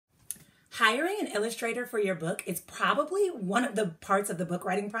Hiring an illustrator for your book is probably one of the parts of the book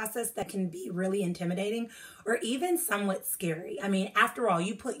writing process that can be really intimidating or even somewhat scary. I mean, after all,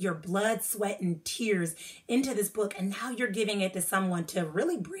 you put your blood, sweat, and tears into this book, and now you're giving it to someone to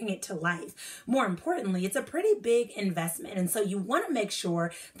really bring it to life. More importantly, it's a pretty big investment, and so you want to make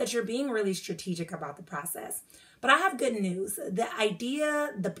sure that you're being really strategic about the process. But I have good news. The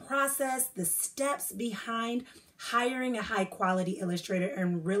idea, the process, the steps behind hiring a high quality illustrator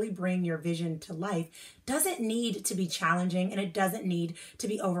and really bring your vision to life doesn't need to be challenging, and it doesn't need to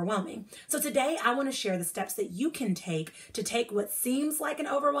be overwhelming. So today I want to share the steps that you can take to take what seems like an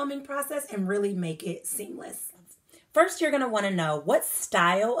overwhelming process and really make it seamless. First, you're going to want to know, what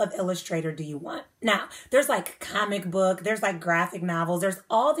style of illustrator do you want? Now, there's like comic book, there's like graphic novels, there's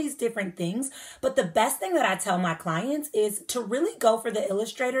all these different things. But the best thing that I tell my clients is to really go for the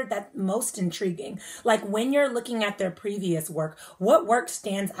illustrator that's most intriguing. Like when you're looking at their previous work, what work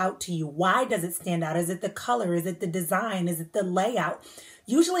stands out to you? Why does it stand out? Is it the color? Is it the design? Is it the layout?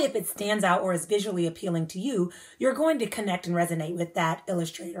 Usually if it stands out or is visually appealing to you, you're going to connect and resonate with that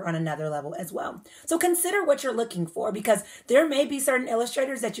illustrator on another level as well. So consider what you're looking for, because there may be certain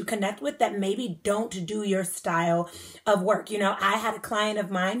illustrators that you connect with that maybe don't do your style of work. You know, I had a client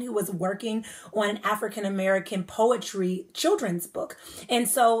of mine who was working on an African-American poetry children's book. And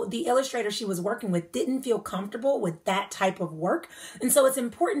so the illustrator she was working with didn't feel comfortable with that type of work. And so it's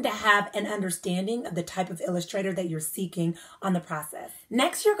important to have an understanding of the type of illustrator that you're seeking on the process.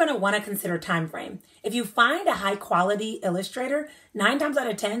 Next, you're going to want to consider time frame. If you find a high quality illustrator, 9 times out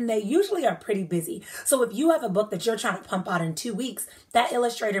of 10, they usually are pretty busy. So if you have a book that you're trying to pump out in 2 weeks, that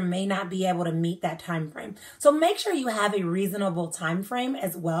illustrator may not be able to meet that time frame. So make sure you have a reasonable time frame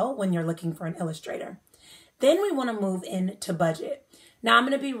as well when you're looking for an illustrator. Then we want to move into budget. Now, I'm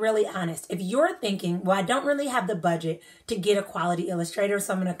going to be really honest. If you're thinking, well, I don't really have the budget to get a quality illustrator,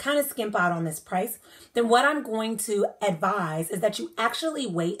 so I'm going to kind of skimp out on this price, then what I'm going to advise is that you actually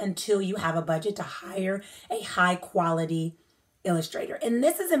wait until you have a budget to hire a high quality illustrator. And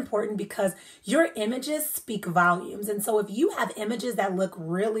this is important because your images speak volumes. And so if you have images that look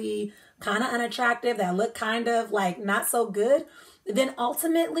really kind of unattractive, that look kind of like not so good, then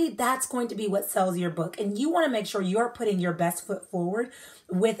ultimately that's going to be what sells your book. And you want to make sure you're putting your best foot forward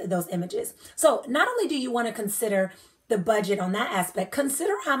with those images. So not only do you want to consider the budget on that aspect,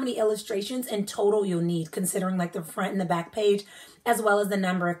 consider how many illustrations in total you'll need, considering like the front and the back page, as well as the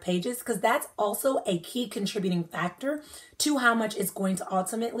number of pages, because that's also a key contributing factor to how much it's going to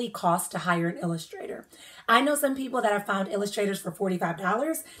ultimately cost to hire an illustrator. I know some people that have found illustrators for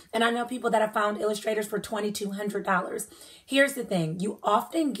 $45, and I know people that have found illustrators for $2,200. Here's the thing, you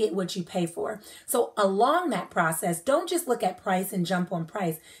often get what you pay for. So along that process, don't just look at price and jump on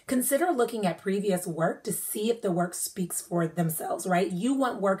price. Consider looking at previous work to see if the work speaks for themselves, right? You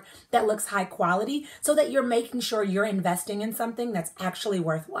want work that looks high quality so that you're making sure you're investing in something that's actually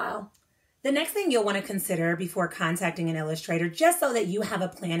worthwhile. The next thing you'll want to consider before contacting an illustrator, just so that you have a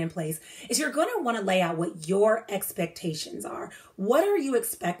plan in place, is you're going to want to lay out what your expectations are. What are you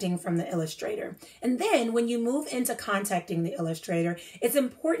expecting from the illustrator? And then when you move into contacting the illustrator, it's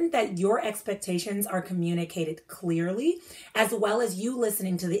important that your expectations are communicated clearly, as well as you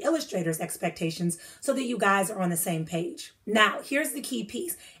listening to the illustrator's expectations so that you guys are on the same page. Now, here's the key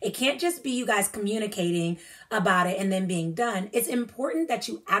piece. It can't just be you guys communicating about it and then being done. It's important that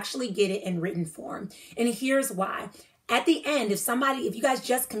you actually get it in written form. And here's why. At the end, if you guys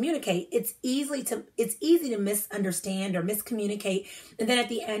just communicate, it's easy to misunderstand or miscommunicate. And then at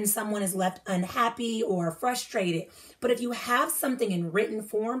the end, someone is left unhappy or frustrated. But if you have something in written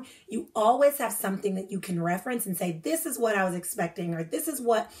form, you always have something that you can reference and say, this is what I was expecting, or this is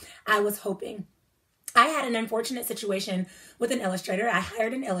what I was hoping. I had an unfortunate situation with an illustrator. I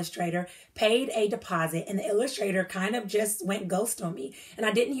hired an illustrator, paid a deposit, and the illustrator kind of just went ghost on me. And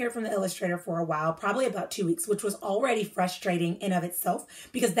I didn't hear from the illustrator for a while, probably about 2 weeks, which was already frustrating in of itself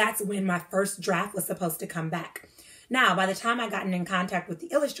because that's when my first draft was supposed to come back. Now, by the time I gotten in contact with the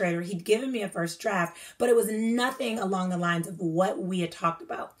illustrator, he'd given me a first draft, but it was nothing along the lines of what we had talked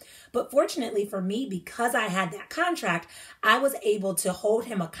about. But fortunately for me, because I had that contract, I was able to hold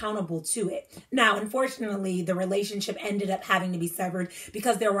him accountable to it. Now, unfortunately, the relationship ended up having to be severed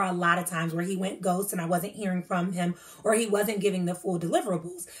because there were a lot of times where he went ghost and I wasn't hearing from him, or he wasn't giving the full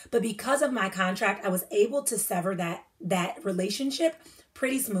deliverables. But because of my contract, I was able to sever that relationship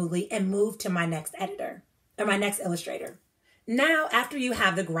pretty smoothly and move to my next editor. Or my next illustrator. Now, after you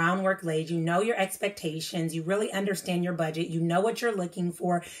have the groundwork laid, you know your expectations, you really understand your budget, you know what you're looking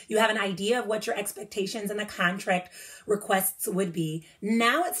for, you have an idea of what your expectations and the contract requests would be.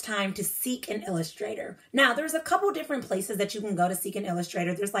 Now it's time to seek an illustrator. Now, there's a couple different places that you can go to seek an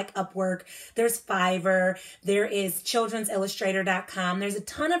illustrator. There's like Upwork, there's Fiverr, there is children'sillustrator.com. There's a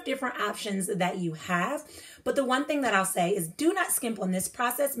ton of different options that you have. But the one thing that I'll say is do not skimp on this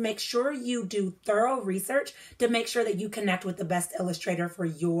process. Make sure you do thorough research to make sure that you connect with the best illustrator for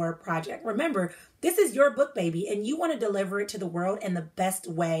your project. Remember, this is your book, baby, and you want to deliver it to the world in the best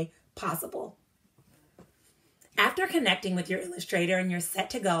way possible. After connecting with your illustrator and you're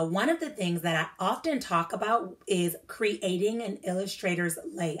set to go, one of the things that I often talk about is creating an illustrator's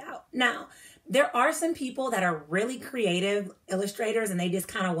layout. Now, there are some people that are really creative illustrators and they just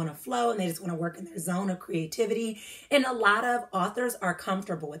kind of want to flow and they just want to work in their zone of creativity. And a lot of authors are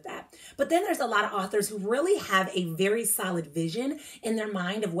comfortable with that. But then there's a lot of authors who really have a very solid vision in their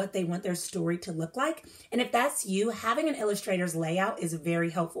mind of what they want their story to look like. And if that's you, having an illustrator's layout is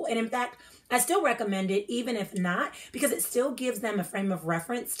very helpful. And in fact, I still recommend it even if not, because it still gives them a frame of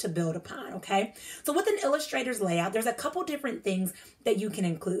reference to build upon, okay? So with an illustrator's layout, there's a couple different things that you can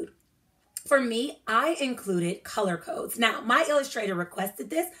include. For me, I included color codes. Now, my illustrator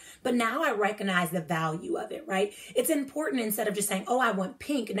requested this, but now I recognize the value of it, right? It's important instead of just saying, oh, I want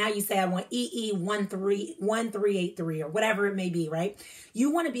pink. Now you say I want EE1383 or whatever it may be, right?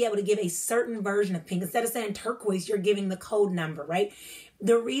 You want to be able to give a certain version of pink. Instead of saying turquoise, you're giving the code number, right?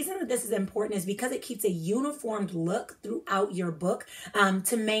 The reason that this is important is because it keeps a uniformed look throughout your book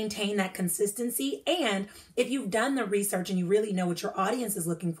to maintain that consistency. And if you've done the research and you really know what your audience is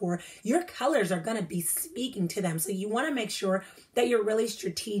looking for, your colors are going to be speaking to them. So you want to make sure that you're really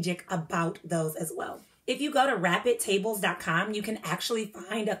strategic about those as well. If you go to rapidtables.com, you can actually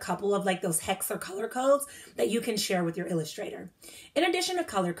find a couple of like those hex or color codes that you can share with your illustrator. In addition to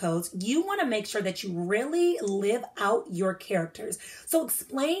color codes, you want to make sure that you really live out your characters. So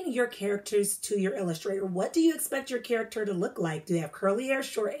explain your characters to your illustrator. What do you expect your character to look like? Do they have curly hair,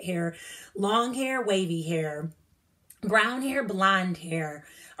 short hair, long hair, wavy hair, brown hair, blonde hair?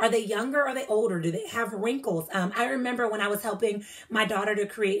 Are they younger? Are they older? Do they have wrinkles? I remember when I was helping my daughter to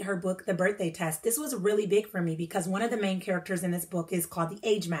create her book, The Birthday Test, this was really big for me because one of the main characters in this book is called the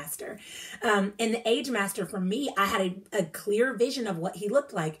Age Master. And the Age Master, for me, I had a clear vision of what he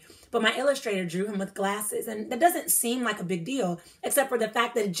looked like, but my illustrator drew him with glasses. And that doesn't seem like a big deal, except for the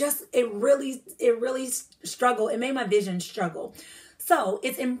fact that it really struggled. It made my vision struggle. So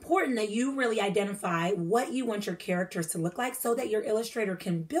it's important that you really identify what you want your characters to look like so that your illustrator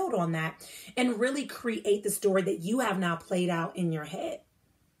can build on that and really create the story that you have now played out in your head.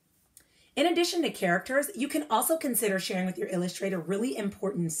 In addition to characters, you can also consider sharing with your illustrator really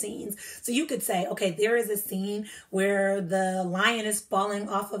important scenes. So you could say, okay, there is a scene where the lion is falling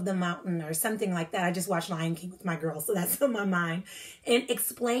off of the mountain or something like that. I just watched Lion King with my girls, so that's on my mind. And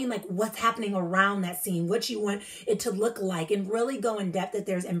explain like what's happening around that scene, what you want it to look like, and really go in depth that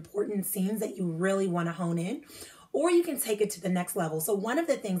there's important scenes that you really want to hone in. Or you can take it to the next level. So one of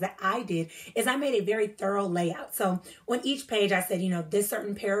the things that I did is I made a very thorough layout. So on each page, I said, this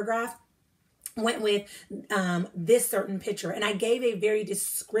certain paragraph went with this certain picture. And I gave a very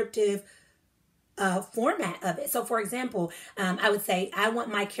descriptive format of it. So for example, I would say, I want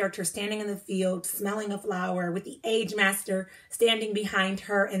my character standing in the field, smelling a flower with the Age Master standing behind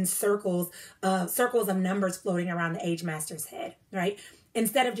her in circles of numbers floating around the Age Master's head, right?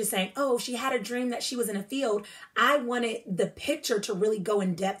 Instead of just saying, oh, she had a dream that she was in a field, I wanted the picture to really go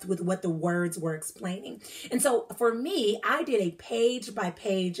in depth with what the words were explaining. And so for me, I did a page by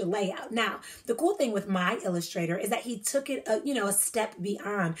page layout. Now, the cool thing with my illustrator is that he took it, a step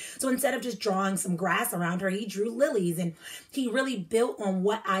beyond. So instead of just drawing some grass around her, he drew lilies and he really built on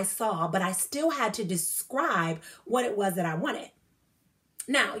what I saw, but I still had to describe what it was that I wanted.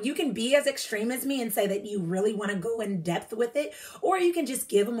 Now, you can be as extreme as me and say that you really want to go in depth with it, or you can just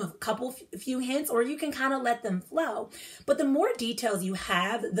give them a few hints, or you can kind of let them flow. But the more details you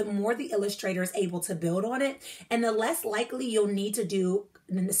have, the more the illustrator is able to build on it, and the less likely you'll need to do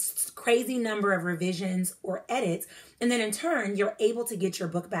this crazy number of revisions or edits. And then in turn, you're able to get your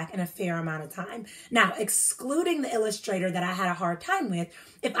book back in a fair amount of time. Now, excluding the illustrator that I had a hard time with,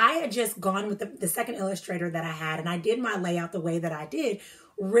 if I had just gone with the second illustrator that I had and I did my layout the way that I did,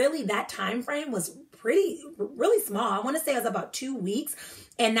 really that time frame was really small. I want to say it was about 2 weeks.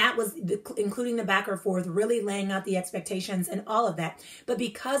 And that was including the back or forth, really laying out the expectations and all of that. But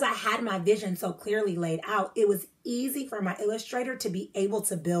because I had my vision so clearly laid out, it was easy for my illustrator to be able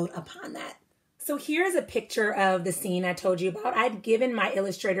to build upon that. So here's a picture of the scene I told you about. I'd given my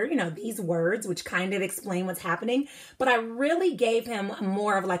illustrator, these words, which kind of explain what's happening, but I really gave him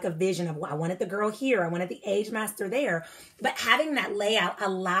more of like a vision of, well, I wanted the girl here, I wanted the age master there, but having that layout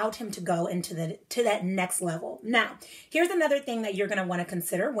allowed him to go into to that next level. Now, here's another thing that you're going to want to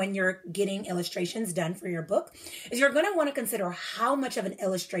consider when you're getting illustrations done for your book, is you're going to want to consider how much of an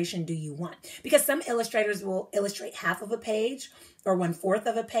illustration do you want, because some illustrators will illustrate half of a page, or 1/4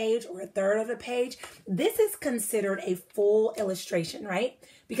 of a page, or 1/3 of a page. This is considered a full illustration, right?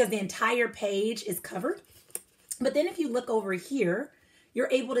 Because the entire page is covered. But then if you look over here, you're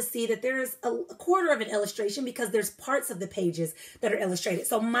able to see that there's a 1/4 of an illustration because there's parts of the pages that are illustrated.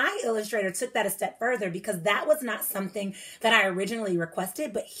 So my illustrator took that a step further because that was not something that I originally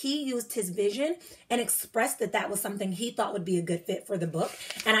requested, but he used his vision and expressed that that was something he thought would be a good fit for the book.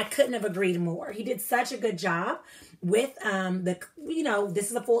 And I couldn't have agreed more. He did such a good job with this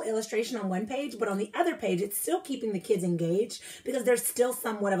is a full illustration on one page, but on the other page, it's still keeping the kids engaged because there's still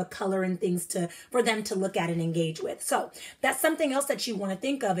somewhat of a color and things for them to look at and engage with. So that's something else that you want to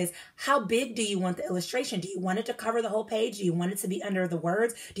think of is how big do you want the illustration? Do you want it to cover the whole page? Do you want it to be under the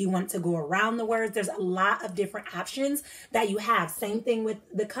words? Do you want it to go around the words? There's a lot of different options that you have. Same thing with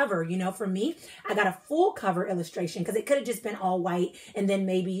the cover. For me, I got a full cover illustration because it could have just been all white and then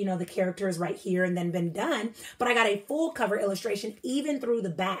maybe, the character is right here and then been done. But I got a full cover illustration even through the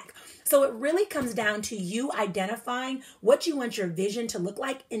back. So it really comes down to you identifying what you want your vision to look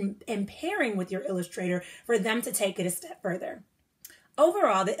like and pairing with your illustrator for them to take it a step further.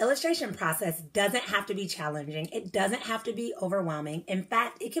 Overall, the illustration process doesn't have to be challenging. It doesn't have to be overwhelming. In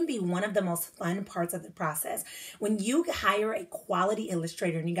fact, it can be one of the most fun parts of the process. When you hire a quality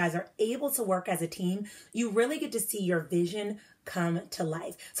illustrator and you guys are able to work as a team, you really get to see your vision come to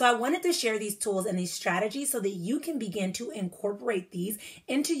life. So I wanted to share these tools and these strategies so that you can begin to incorporate these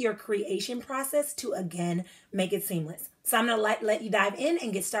into your creation process to, again, make it seamless. So I'm going to let you dive in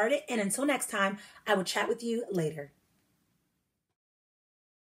and get started. And until next time, I will chat with you later.